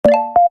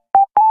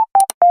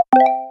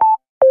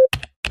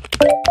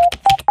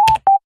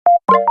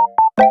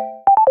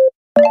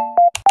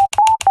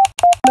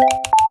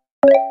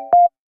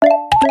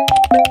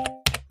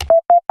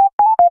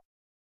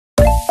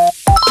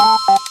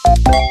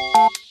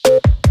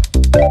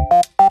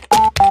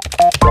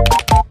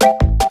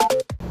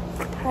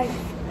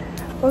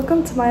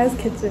Welcome to Maya's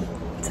kitchen.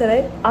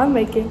 Today, I'm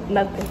making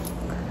nothing.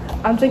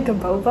 I'm drinking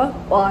boba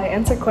while I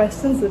answer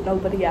questions that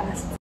nobody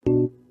asked.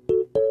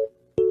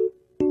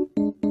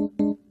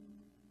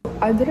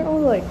 I didn't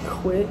really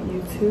quit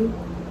YouTube.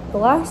 The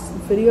last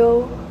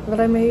video that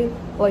I made,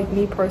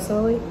 me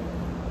personally,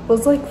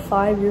 was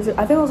 5 years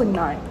ago. I think I was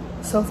 9.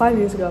 So 5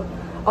 years ago.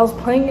 I was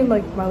playing in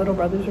my little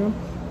brother's room.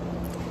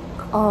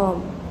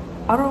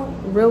 I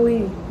don't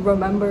really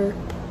remember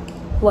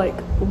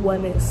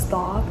when it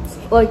stopped.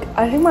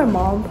 I think my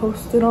mom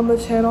posted on the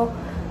channel,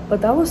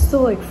 but that was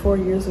still 4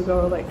 years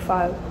ago or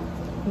 5.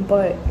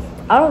 But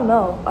I don't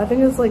know. I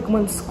think it's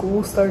when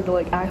school started to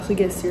actually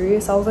get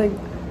serious. I was in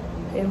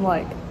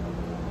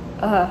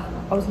I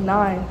was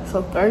 9,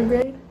 so 3rd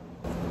grade.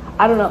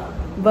 I don't know,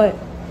 but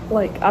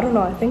I don't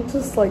know. I think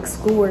just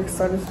schoolwork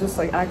started to just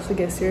actually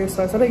get serious,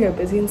 so I started to get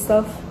busy and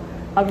stuff.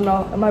 I don't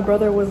know. And my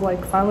brother was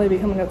finally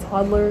becoming a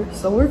toddler,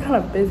 so we were kind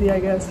of busy, I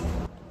guess.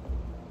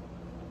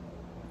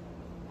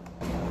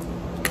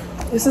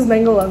 This is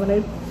mango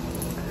lemonade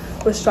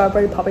with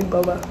strawberry popping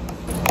boba.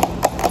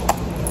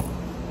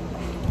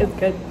 It's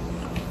good.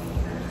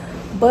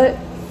 But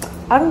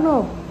I don't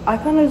know. I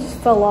kind of just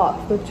fell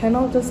off. The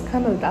channel just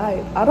kind of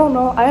died. I don't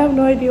know. I have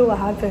no idea what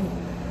happened.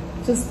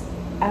 Just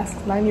ask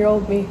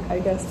 9-year-old me, I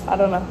guess. I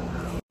don't know.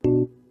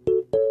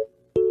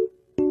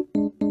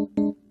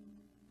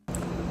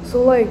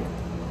 So I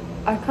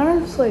kind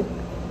of just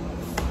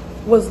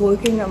was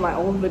looking at my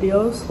old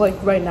videos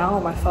right now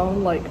on my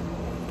phone.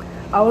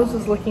 I was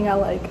just looking at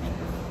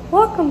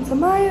welcome to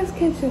Maya's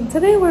kitchen.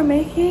 Today we're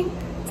making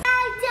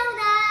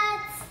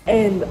donuts.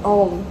 And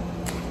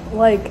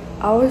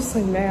I was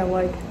just man,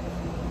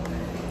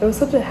 it was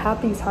such a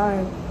happy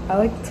time. I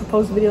like to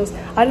post videos.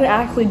 I didn't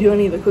actually do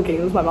any of the cooking,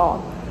 it was my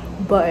mom.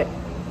 But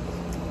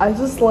I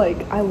just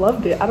I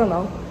loved it. I don't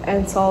know.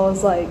 And so I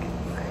was I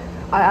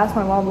asked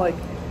my mom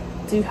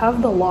do you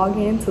have the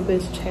login to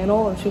this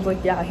channel? And she was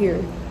like, yeah,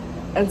 here.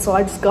 And so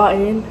I just got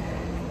in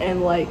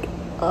and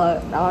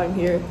now I'm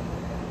here.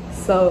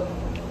 So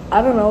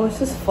I don't know, it's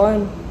just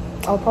fun.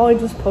 I'll probably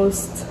just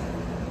post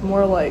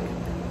more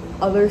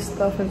other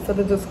stuff instead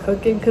of just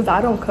cooking, because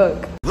I don't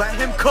cook. Let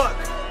him cook.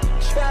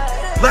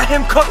 Let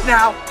him cook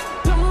now.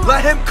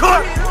 Let him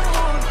cook.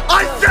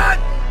 I said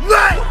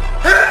let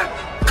him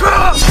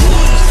cook.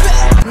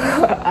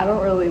 I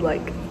don't really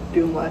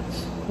do much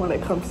when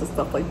it comes to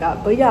stuff like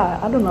that. But yeah,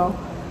 I don't know.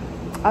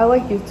 I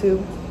like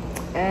YouTube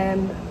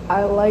and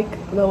I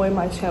like the way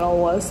my channel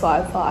was, so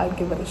I thought I'd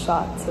give it a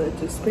shot to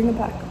just bring it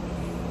back.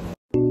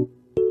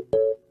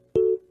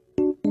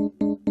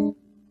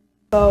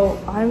 So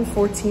I'm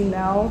 14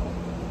 now.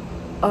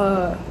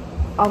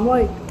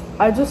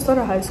 I just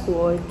started high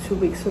school 2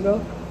 weeks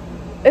ago.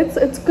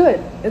 It's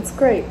good. It's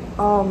great.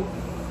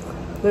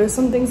 There's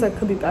some things that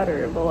could be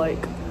better, but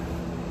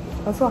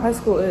that's what high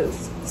school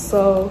is.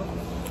 So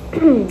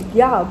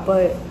yeah,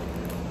 but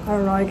I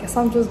don't know, I guess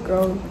I'm just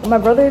grown. My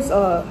brother's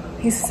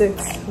he's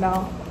 6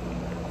 now.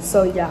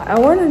 So yeah,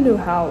 and we're in a new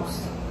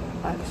house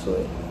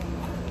actually.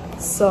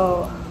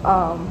 So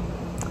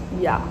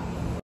yeah.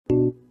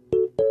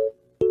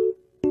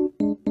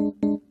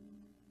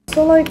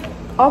 So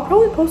I'll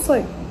probably post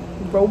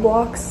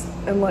Roblox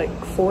and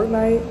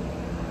Fortnite,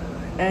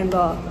 and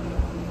I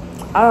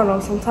don't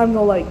know, sometimes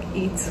I'll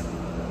eat,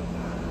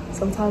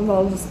 sometimes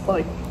I'll just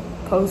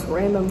post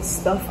random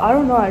stuff. I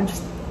don't know, I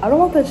don't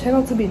want the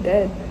channel to be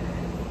dead.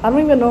 I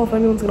don't even know if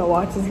anyone's gonna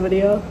watch this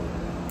video,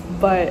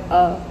 but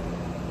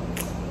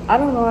I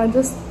don't know, I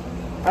just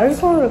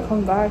wanted to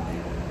come back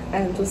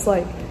and just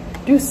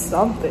do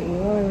something, you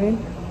know what I mean?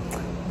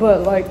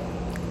 But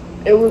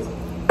it was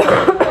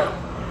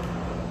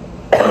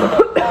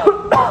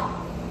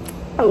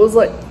it was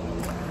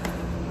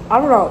I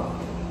don't know,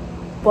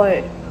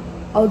 but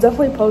I'll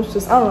definitely post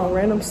just, I don't know,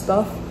 random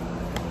stuff.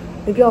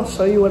 Maybe I'll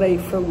show you what I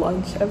eat for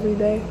lunch every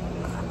day.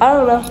 I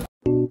don't know.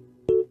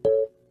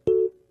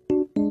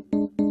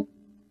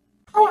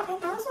 Oh yeah,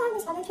 and I also have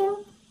this other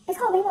channel. It's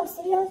called Rainbow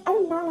Studios. I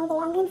do not know the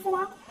login for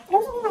that. It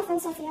was with my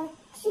friend Sophia.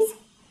 She's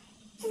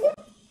good.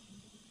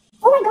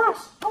 Oh my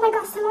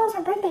gosh, tomorrow's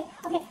her birthday.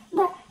 Okay,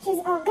 but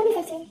she's gonna be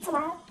 15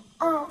 tomorrow.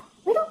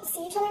 We don't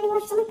see each other anymore.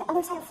 She's on the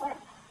other side of Florida.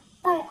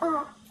 But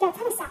yeah, it's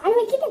kind of sad. I mean,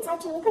 we keep in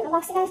touch and we put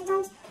inbox together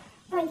sometimes.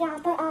 But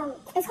yeah,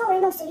 it's called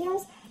Rainbow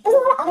Studios. There's a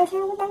lot of other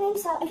channels with that name,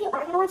 so if you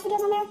are gonna watch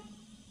videos on there,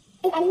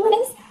 if anyone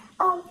is,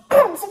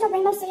 search up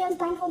Rainbow Studios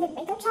Blindfolded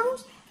Makeup Challenge,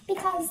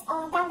 because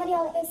that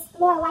video is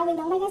more widely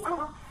known, I guess. I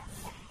don't know.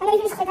 And then you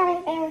can just click on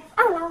it there.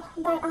 I don't know,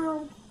 but I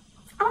don't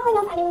really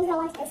know if anyone's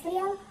gonna watch this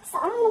video, so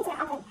I don't know what's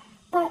gonna happen.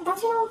 But that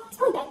channel, it's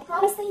really big.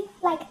 Honestly,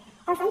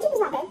 our friendship is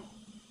not big,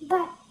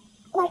 but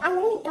I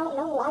really don't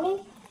know the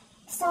login.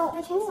 So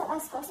the chances of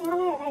us posting on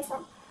there are very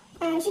slim.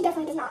 And she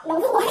definitely does not know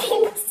the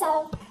login.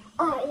 So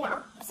yeah.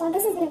 So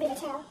this is gonna be the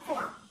channel for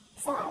that.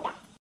 So yeah.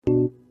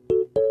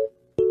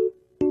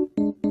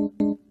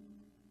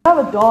 I have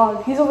a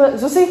dog. He's over there.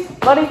 Zeusy,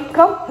 buddy,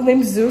 come. His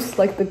name's Zeus,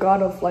 the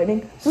god of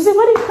lightning. Zeusy,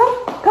 buddy, come.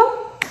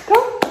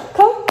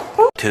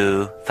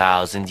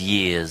 2,000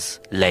 years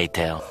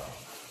later.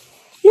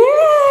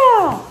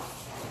 Yeah!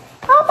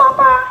 Hi,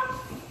 Papa.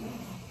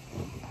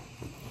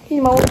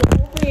 He's my little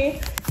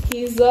puppy.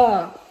 He's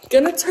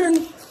gonna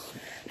turn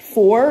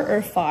 4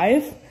 or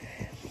 5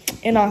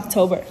 in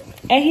October.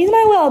 And he's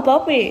my little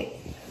puppy.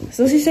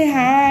 So she say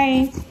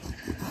hi.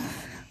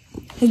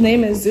 His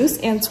name is Zeus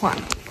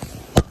Antoine.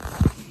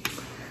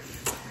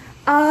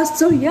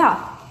 So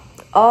yeah.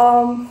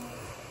 I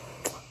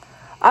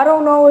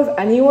don't know if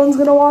anyone's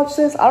gonna watch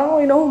this. I don't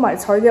really know who my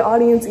target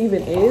audience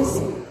even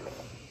is.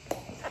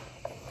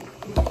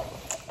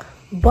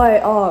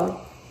 But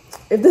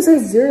if this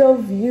is 0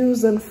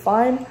 views, then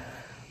fine.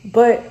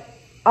 But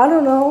I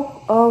don't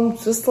know.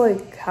 Just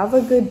like have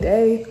a good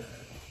day.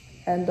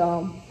 And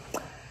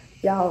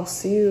yeah, I'll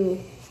see you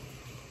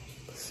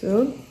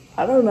soon.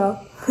 I don't know.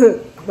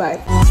 Bye.